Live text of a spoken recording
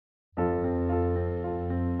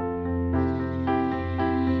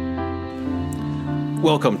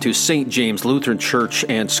Welcome to St. James Lutheran Church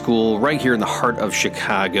and School right here in the heart of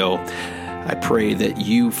Chicago. I pray that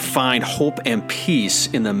you find hope and peace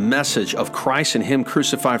in the message of Christ and Him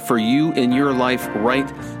crucified for you in your life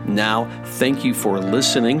right now. Thank you for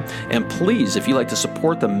listening. And please, if you'd like to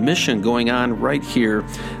support the mission going on right here,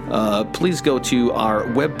 please go to our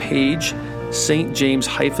webpage,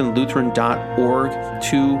 stjames-lutheran.org,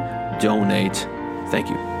 to donate. Thank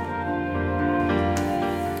you.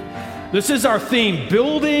 This is our theme,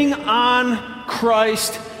 building on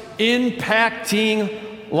Christ,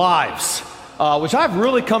 impacting lives, which I've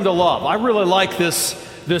really come to love. I really like this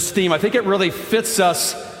theme. I think it really fits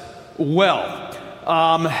us well.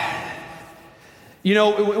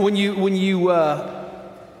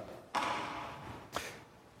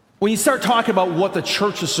 When you start talking about what the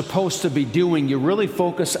church is supposed to be doing, you really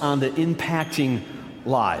focus on the impacting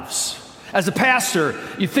lives. As a pastor,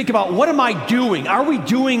 you think about, what am I doing? Are we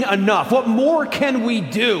doing enough? What more can we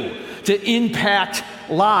do to impact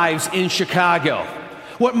lives in Chicago?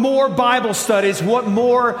 What more Bible studies? What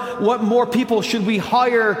more people should we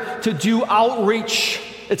hire to do outreach,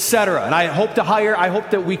 etc.? And I hope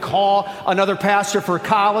that we call another pastor for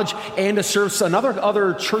college and to serve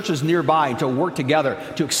other churches nearby and to work together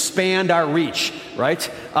to expand our reach, right?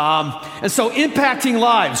 And so impacting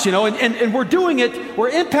lives, and we're doing it,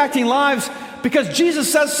 we're impacting lives because Jesus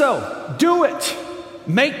says so. Do it.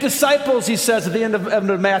 Make disciples, he says at the end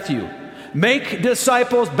of Matthew. Make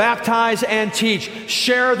disciples, baptize, and teach.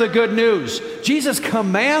 Share the good news. Jesus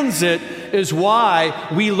commands it, is why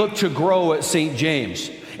we look to grow at St. James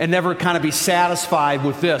and never kind of be satisfied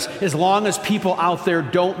with this. As long as people out there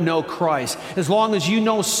don't know Christ, as long as you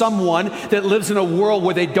know someone that lives in a world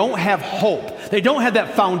where they don't have hope, they don't have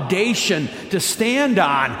that foundation to stand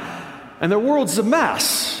on, and their world's a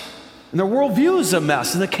mess, and their worldview is a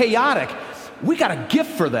mess, and they're chaotic, we got a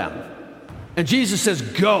gift for them. And Jesus says,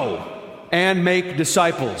 go and make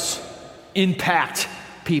disciples, impact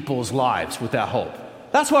people's lives with that hope.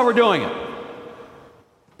 That's why we're doing it.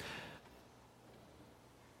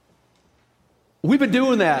 We've been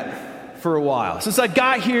doing that for a while. Since I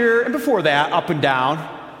got here, and before that, up and down,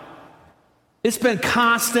 it's been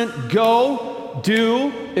constant go,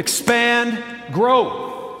 do, expand,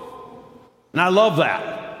 grow. And I love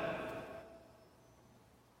that.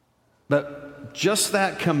 But just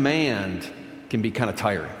that command can be kind of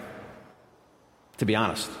tiring, to be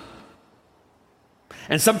honest.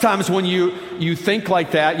 And sometimes when you think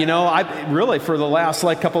like that, I really, for the last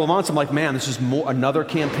couple of months, I'm like, man, this is another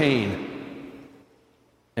campaign.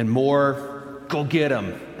 And more, go get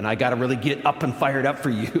them. And I got to really get up and fired up for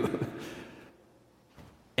you.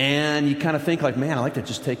 And you kind of think like, man, I'd like to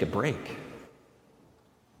just take a break.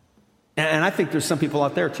 And I think there's some people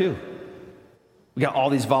out there too. We got all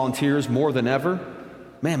these volunteers more than ever.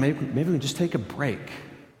 Man, maybe we can just take a break.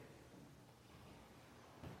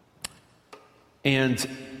 And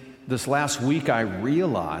this last week I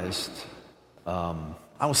realized I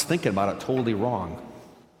was thinking about it totally wrong.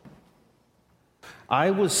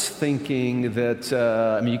 I was thinking that,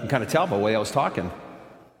 you can kind of tell by the way I was talking,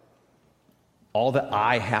 all that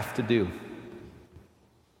I have to do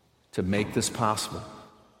to make this possible,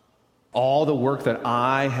 all the work that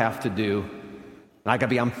I have to do, and I got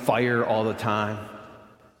to be on fire all the time,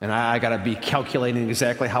 and I got to be calculating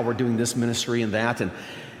exactly how we're doing this ministry and that, and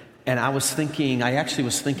I actually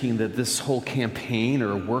was thinking that this whole campaign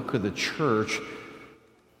or work of the church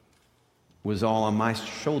was all on my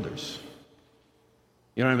shoulders.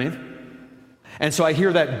 You know what I mean? And so I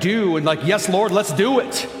hear that do, and yes, Lord, let's do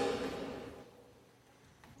it.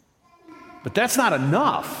 But that's not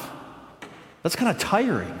enough. That's kind of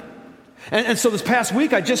tiring. And so this past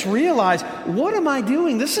week, I just realized, what am I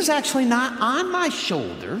doing? This is actually not on my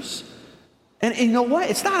shoulders. And you know what?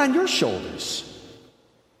 It's not on your shoulders.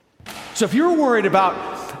 So if you're worried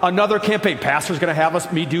about another campaign, pastor's going to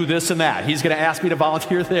have me do this and that, he's going to ask me to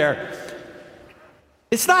volunteer there,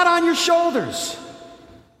 it's not on your shoulders.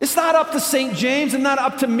 It's not up to St. James and not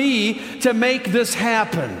up to me to make this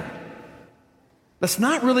happen. That's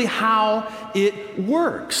not really how it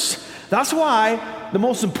works. That's why the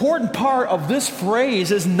most important part of this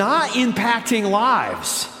phrase is not impacting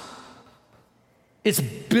lives. It's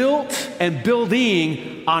built and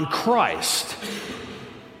building on Christ.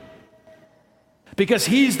 Because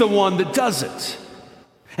He's the one that does it.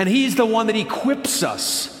 And He's the one that equips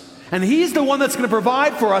us. And He's the one that's going to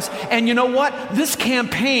provide for us. And you know what? This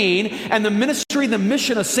campaign and the ministry, the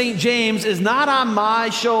mission of St. James is not on my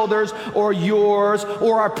shoulders or yours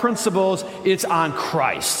or our principles. It's on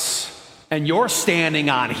Christ's. And you're standing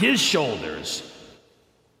on His shoulders.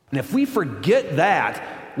 And if we forget that,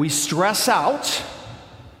 we stress out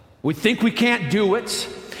We think we can't do it.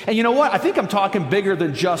 And you know what? I think I'm talking bigger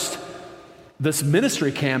than just this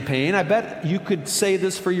ministry campaign. I bet you could say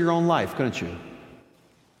this for your own life, couldn't you?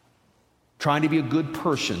 Trying to be a good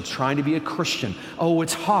person, trying to be a Christian. Oh,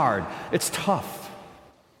 it's hard. It's tough.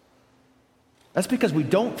 That's because we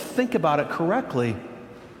don't think about it correctly.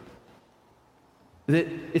 That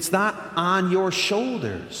it's not on your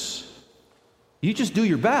shoulders. You just do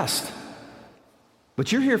your best.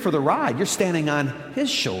 But you're here for the ride. You're standing on His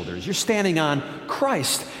shoulders. You're standing on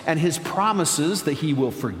Christ and His promises that He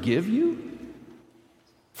will forgive you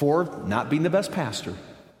for not being the best pastor,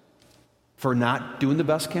 for not doing the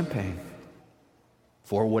best campaign,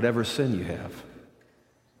 for whatever sin you have.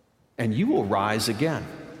 And you will rise again.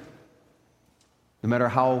 No matter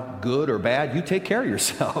how good or bad, you take care of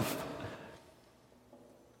yourself.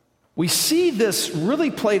 We see this really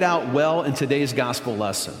played out well in today's gospel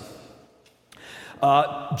lesson.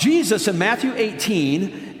 Jesus in Matthew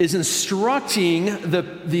 18 is instructing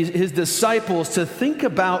his disciples to think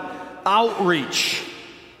about outreach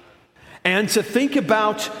and to think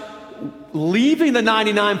about leaving the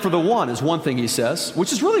 99 for the one is one thing he says,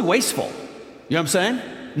 which is really wasteful. You know what I'm saying?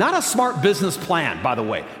 Not a smart business plan, by the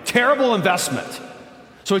way. Terrible investment.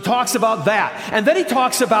 So he talks about that. And then he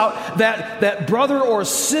talks about that brother or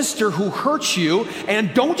sister who hurts you,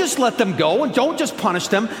 and don't just let them go and don't just punish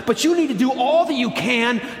them, but you need to do all that you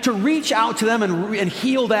can to reach out to them and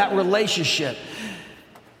heal that relationship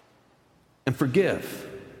and forgive.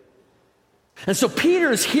 And so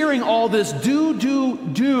Peter is hearing all this, do.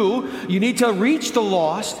 You need to reach the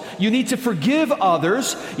lost. You need to forgive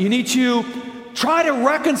others. You need to try to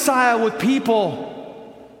reconcile with people.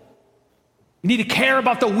 You need to care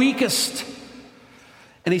about the weakest.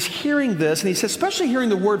 And he's hearing this, and he's especially hearing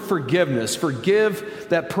the word forgiveness. Forgive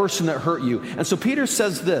that person that hurt you. And so Peter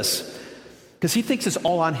says this, because he thinks it's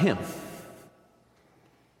all on him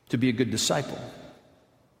to be a good disciple.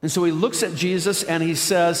 And so he looks at Jesus and he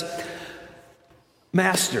says,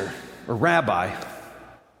 Master or Rabbi,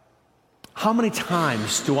 how many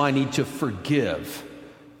times do I need to forgive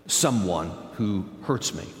someone who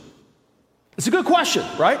hurts me? It's a good question,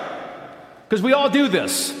 right? Because we all do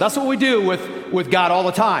this. That's what we do with God all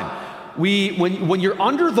the time. When you're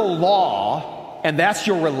under the law, and that's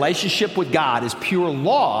your relationship with God is pure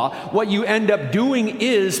law, what you end up doing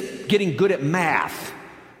is getting good at math.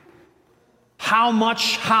 How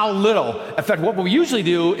much, how little. In fact, what we usually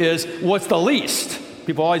do is, what's the least?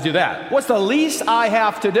 People always do that. What's the least I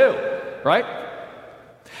have to do, right?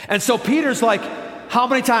 And so Peter's like, how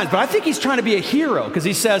many times? But I think he's trying to be a hero because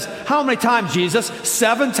he says, how many times, Jesus?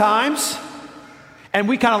 7 times? And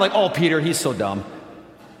we kind of like, oh, Peter, he's so dumb.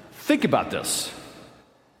 Think about this.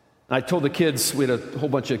 And I told the kids, we had a whole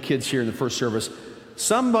bunch of kids here in the first service,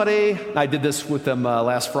 somebody, I did this with them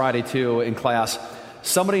last Friday too in class,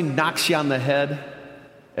 somebody knocks you on the head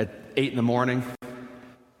at 8 in the morning,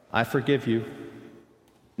 I forgive you.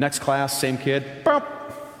 Next class, same kid, boop,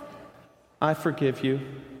 I forgive you.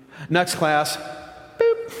 Next class,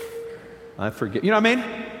 boop, I forgive. You know what I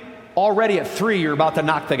mean? Already at 3, you're about to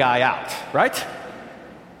knock the guy out, right?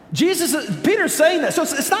 Peter's saying that, so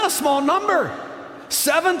it's not a small number.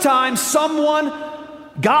 7 times someone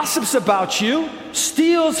gossips about you,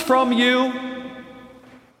 steals from you,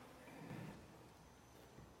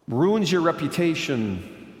 ruins your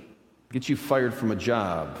reputation, gets you fired from a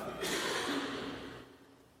job,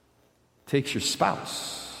 takes your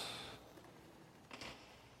spouse.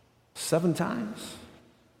 7 times.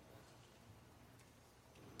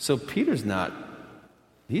 So Peter's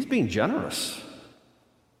he's being generous.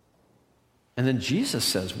 And then Jesus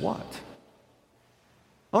says what?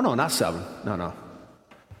 Oh, no, not 7. No.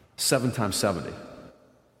 7 times 70.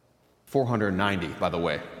 490, by the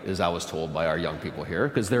way, as I was told by our young people here,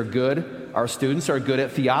 because they're good. Our students are good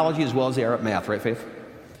at theology as well as they are at math, right, Faith?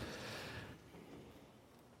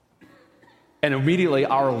 And immediately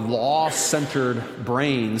our law-centered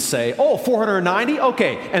brains say, oh, 490?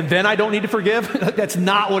 Okay, and then I don't need to forgive? That's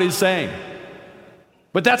not what he's saying.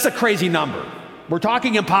 But that's a crazy number. We're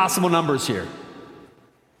talking impossible numbers here.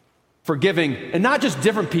 Forgiving, and not just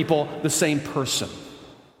different people, the same person.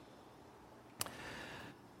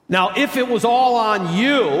 Now, if it was all on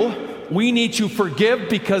you, we need to forgive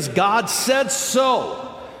because God said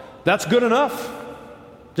so. That's good enough.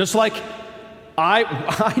 Just like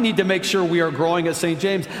I need to make sure we are growing at St.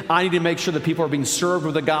 James. I need to make sure that people are being served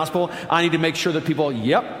with the gospel. I need to make sure that people,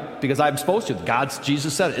 because I'm supposed to.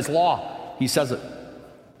 Jesus said it. It's law. He says it.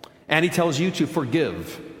 And he tells you to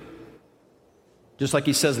forgive. Just like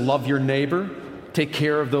he says, love your neighbor. Take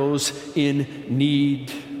care of those in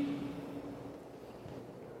need.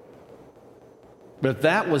 But if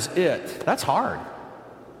that was it, that's hard.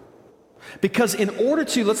 Because in order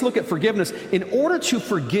to, let's look at forgiveness. In order to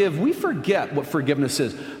forgive, we forget what forgiveness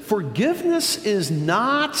is. Forgiveness is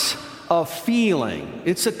not a feeling.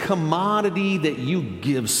 It's a commodity that you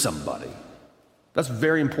give somebody. That's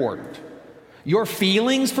very important. Your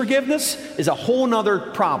feelings forgiveness is a whole nother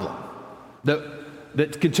problem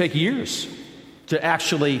that can take years to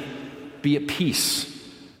actually be at peace.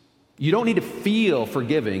 You don't need to feel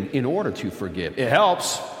forgiving in order to forgive. It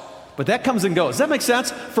helps, but that comes and goes. Does that make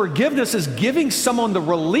sense? Forgiveness is giving someone the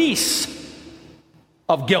release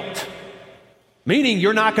of guilt. Meaning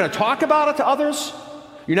you're not going to talk about it to others.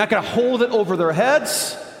 You're not going to hold it over their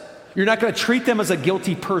heads. You're not going to treat them as a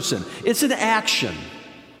guilty person. It's an action.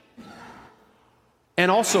 And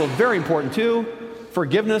also, very important too,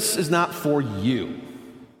 forgiveness is not for you.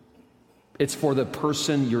 It's for the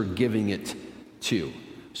person you're giving it to.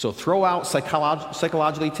 So throw out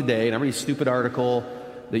psychologically today, and every stupid article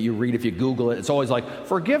that you read, if you Google it, it's always like,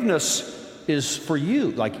 forgiveness is for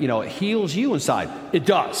you. Like, it heals you inside. It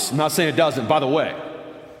does. I'm not saying it doesn't, by the way.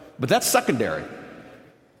 But that's secondary.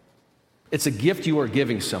 It's a gift you are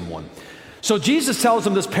giving someone. So Jesus tells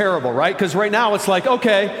them this parable, right? Because right now it's like,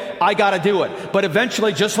 okay, I got to do it. But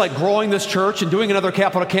eventually, just like growing this church and doing another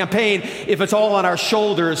capital campaign, if it's all on our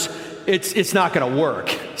shoulders, it's not going to work.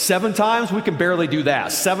 7 times, we can barely do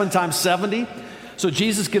that. 7 times 70. So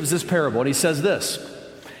Jesus gives this parable, and he says this.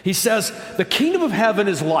 He says, the kingdom of heaven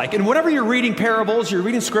is like, and whenever you're reading parables, you're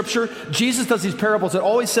reading scripture, Jesus does these parables. It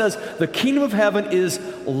always says the kingdom of heaven is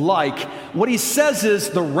like. What he says is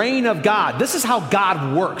the reign of God. This is how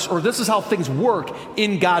God works, or this is how things work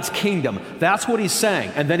in God's kingdom. That's what he's saying.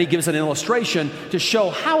 And then he gives an illustration to show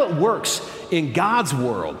how it works in God's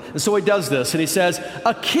world. And so he does this, and he says,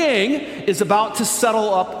 a king is about to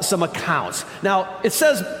settle up some accounts. Now, it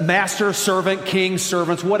says master, servant, king,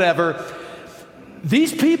 servants, whatever.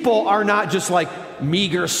 These people are not just like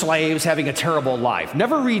meager slaves having a terrible life.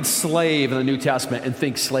 Never read slave in the New Testament and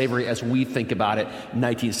think slavery as we think about it in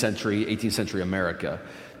 19th century, 18th century America.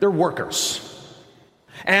 They're workers.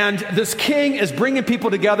 And this king is bringing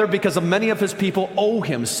people together because many of his people owe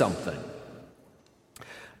him something.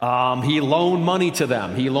 He loaned money to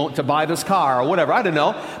them. He loaned to buy this car or whatever. I don't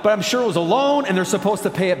know. But I'm sure it was a loan, and they're supposed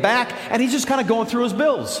to pay it back. And he's just kind of going through his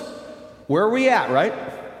bills. Where are we at, right?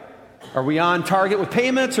 Are we on target with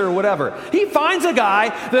payments or whatever? He finds a guy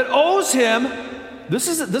that owes him,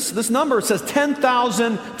 this number says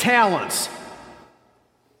 10,000 talents.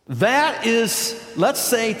 That is, let's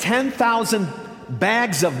say, 10,000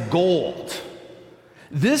 bags of gold.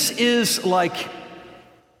 This is like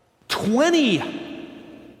 20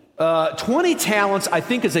 talents, I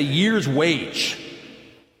think, is a year's wage.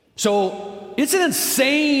 So it's an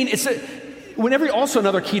insane, also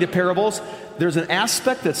another key to parables, there's an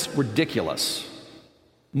aspect that's ridiculous.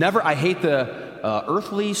 I hate the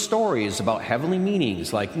earthly stories about heavenly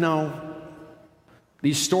meanings. Like, no,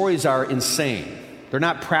 these stories are insane. They're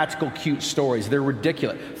not practical, cute stories. They're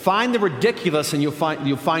ridiculous. Find the ridiculous, and you'll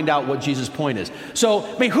find out what Jesus' point is. So,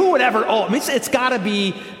 who would ever owe? It's got to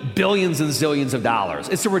be billions and zillions of dollars.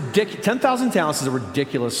 It's a ridiculous. 10,000 talents is a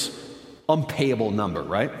ridiculous, unpayable number,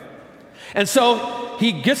 right? And so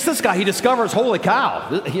he gets this guy. He discovers, holy cow,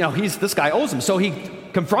 this guy owes him. So he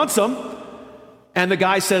confronts him, and the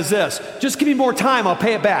guy says this: just give me more time, I'll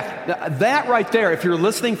pay it back. That right there, if you're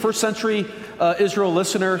listening, first century Israel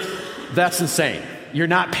listener, that's insane. You're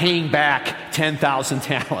not paying back 10,000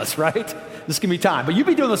 talents, right? Just give me time. But you'd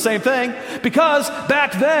be doing the same thing, because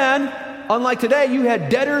back then, unlike today, you had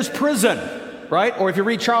debtor's prison, right? Or if you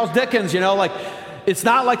read Charles Dickens, it's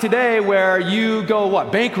not like today where you go,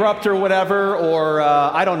 bankrupt or whatever, or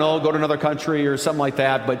go to another country or something like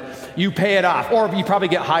that, but you pay it off. Or you probably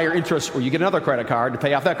get higher interest, or you get another credit card to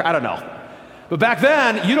pay off that. I don't know. But back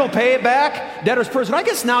then, you don't pay it back, debtor's prison. I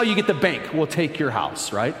guess now you get the bank will take your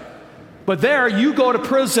house, right? But there, you go to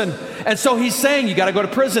prison. And so he's saying, you got to go to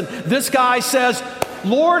prison. This guy says,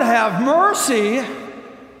 Lord, have mercy.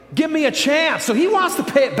 Give me a chance. So he wants to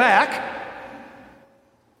pay it back.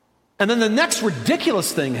 And then the next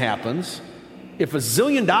ridiculous thing happens. If $1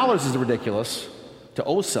 zillion is ridiculous to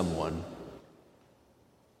owe someone,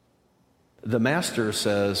 the master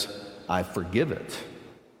says, I forgive it.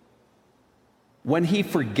 When he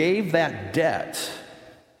forgave that debt,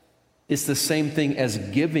 it's the same thing as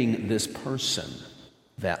giving this person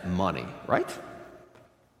that money, right?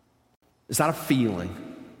 It's not a feeling,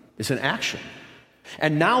 it's an action.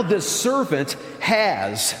 And now this servant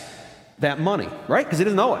has that money, right? Because he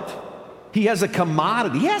doesn't know it. He has a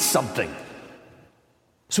commodity. He has something.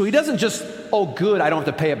 So he doesn't just, oh, good, I don't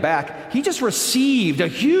have to pay it back. He just received a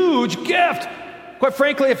huge gift. Quite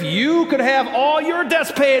frankly, if you could have all your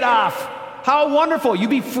debts paid off, How wonderful. You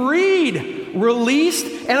be freed, released,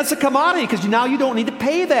 and it's a commodity because now you don't need to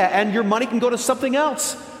pay that, and your money can go to something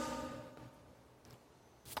else.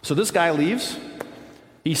 So this guy leaves.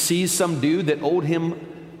 He sees some dude that owed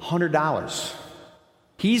him $100.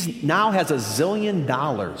 He now has $1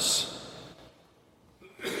 zillion.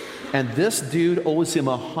 And this dude owes him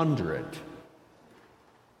 100.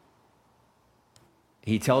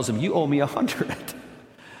 He tells him, you owe me 100.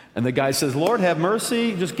 And the guy says, Lord, have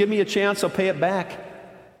mercy. Just give me a chance. I'll pay it back.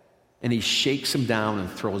 And he shakes him down and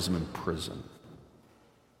throws him in prison.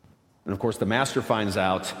 And of course, the master finds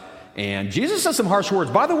out. And Jesus says some harsh words.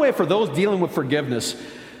 By the way, for those dealing with forgiveness,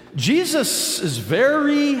 Jesus is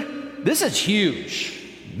this is huge.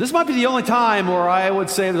 This might be the only time where I would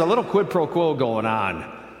say there's a little quid pro quo going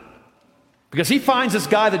on. Because he finds this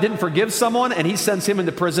guy that didn't forgive someone and he sends him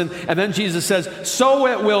into prison. And then Jesus says, so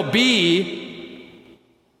it will be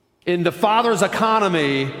in the Father's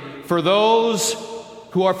economy for those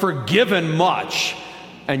who are forgiven much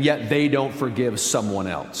and yet they don't forgive someone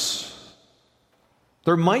else.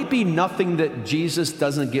 There might be nothing that Jesus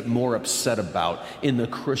doesn't get more upset about in the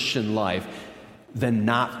Christian life than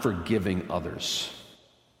not forgiving others.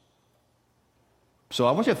 So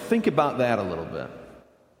I want you to think about that a little bit.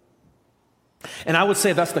 And I would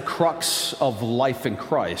say that's the crux of life in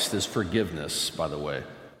Christ is forgiveness, by the way,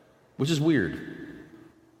 which is weird.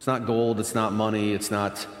 It's not gold, it's not money, it's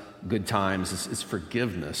not good times, it's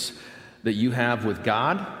forgiveness that you have with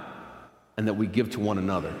God and that we give to one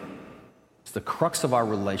another. It's the crux of our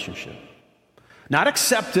relationship. Not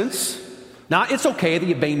acceptance, not it's okay that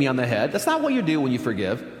you bang me on the head. That's not what you do when you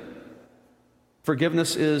forgive.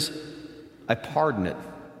 Forgiveness is, I pardon it.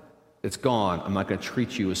 It's gone. I'm not going to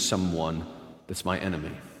treat you as someone that's my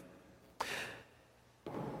enemy.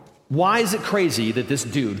 Why is it crazy that this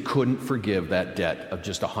dude couldn't forgive that debt of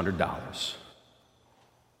just $100?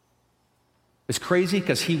 It's crazy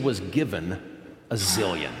because he was given $1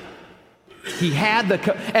 zillion. He had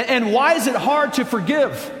and why is it hard to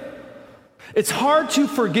forgive? It's hard to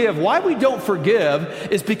forgive. Why we don't forgive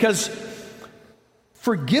is because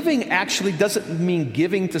forgiving actually doesn't mean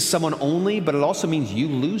giving to someone only, but it also means you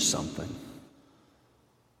lose something.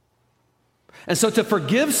 And so to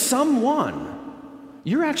forgive someone,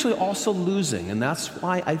 you're actually also losing. And that's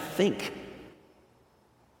why I think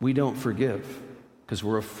we don't forgive, because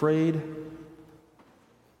we're afraid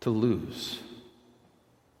to lose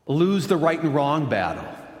the right and wrong battle.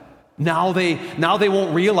 Now they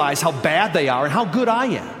won't realize how bad they are and how good I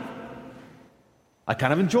am. I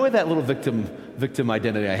kind of enjoy that little victim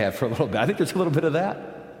identity I have for a little bit. I think there's a little bit of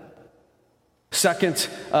that. Second,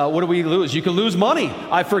 what do we lose? You can lose money.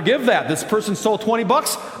 I forgive that. This person stole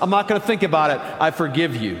 $20. I'm not going to think about it. I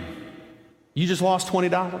forgive you. You just lost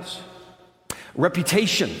 $20.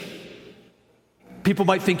 Reputation. People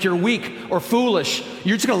might think you're weak or foolish.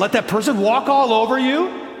 You're just going to let that person walk all over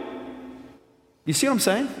you? You see what I'm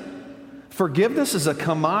saying? Forgiveness is a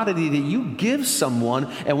commodity that you give someone,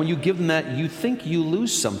 and when you give them that, you think you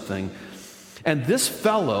lose something. And this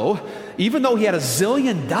fellow, even though he had $1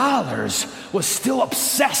 zillion, was still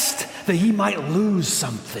obsessed that he might lose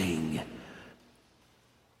something.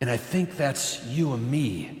 And I think that's you and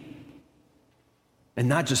me. And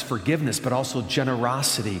not just forgiveness, but also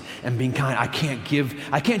generosity and being kind. I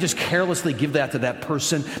can't just carelessly give that to that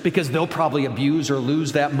person because they'll probably abuse or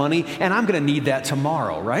lose that money, and I'm going to need that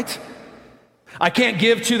tomorrow, right? I can't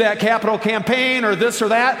give to that capital campaign or this or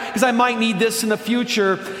that because I might need this in the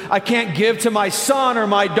future. I can't give to my son or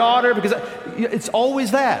my daughter because it's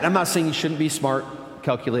always that. I'm not saying you shouldn't be smart,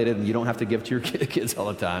 calculated, and you don't have to give to your kids all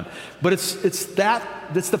the time. But it's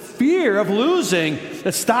the fear of losing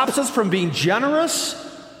that stops us from being generous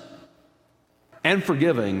and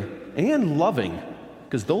forgiving and loving,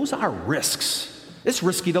 because those are risks. It's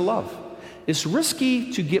risky to love. It's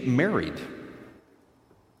risky to get married.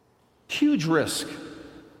 Huge risk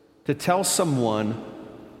to tell someone,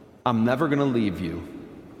 I'm never going to leave you.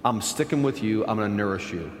 I'm sticking with you. I'm going to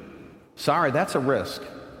nourish you. Sorry, that's a risk.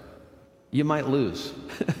 You might lose.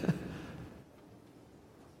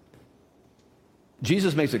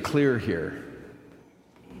 Jesus makes it clear here.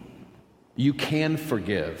 You can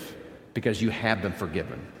forgive because you have been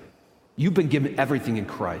forgiven. You've been given everything in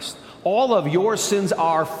Christ. All of your sins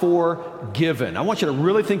are forgiven. I want you to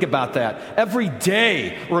really think about that. Every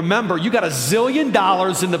day, remember, you got $1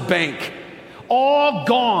 zillion in the bank. All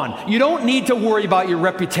gone. You don't need to worry about your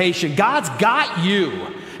reputation. God's got you.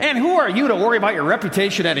 And who are you to worry about your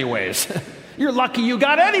reputation anyways? You're lucky you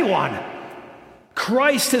got anyone.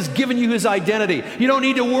 Christ has given you his identity. You don't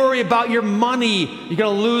need to worry about your money. You're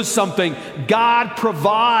going to lose something. God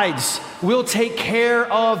provides will take care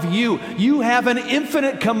of you. You have an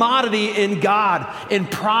infinite commodity in God, in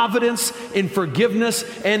providence, in forgiveness,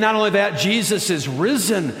 and not only that, Jesus is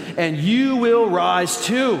risen, and you will rise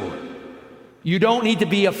too. You don't need to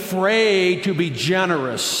be afraid to be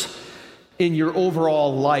generous in your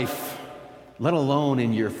overall life, let alone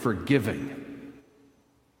in your forgiving.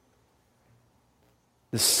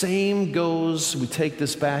 The same goes, we take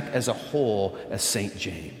this back as a whole, as St.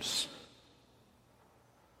 James.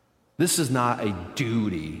 This is not a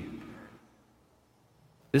duty.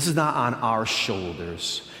 This is not on our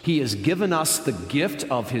shoulders. He has given us the gift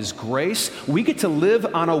of His grace. We get to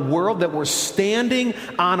live on a world that we're standing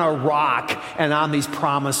on a rock and on these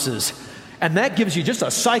promises. And that gives you just a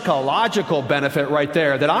psychological benefit right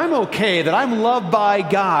there, that I'm okay, that I'm loved by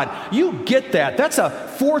God. You get that. That's a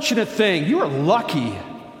fortunate thing. You are lucky.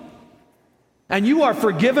 And you are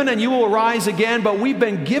forgiven and you will rise again, but we've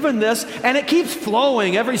been given this, and it keeps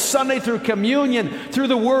flowing every Sunday through communion, through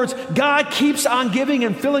the words. God keeps on giving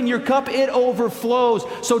and filling your cup. It overflows.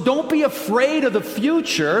 So don't be afraid of the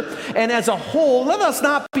future. And as a whole, let us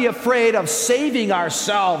not be afraid of saving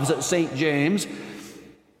ourselves at St. James.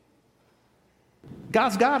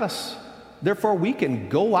 God's got us. Therefore, we can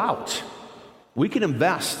go out. We can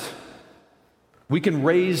invest. We can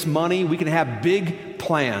raise money. We can have big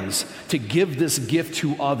plans to give this gift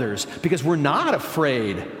to others because we're not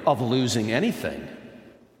afraid of losing anything.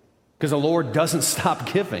 Because the Lord doesn't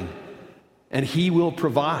stop giving, and He will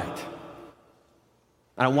provide.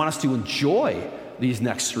 And I want us to enjoy these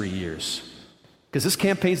next 3 years because this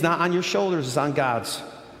campaign's not on your shoulders, it's on God's.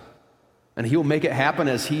 And He will make it happen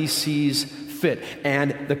as He sees fit.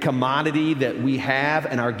 And the commodity that we have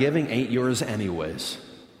and are giving ain't yours anyways.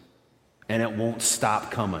 And it won't stop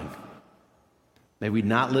coming. May we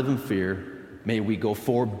not live in fear. May we go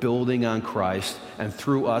forward building on Christ. And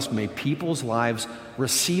through us, may people's lives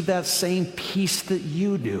receive that same peace that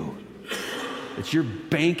you do. That your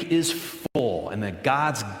bank is full and that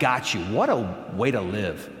God's got you. What a way to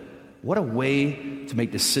live. What a way to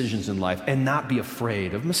make decisions in life and not be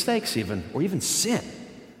afraid of mistakes even, or even sin.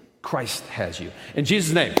 Christ has you. In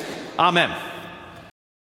Jesus' name, amen.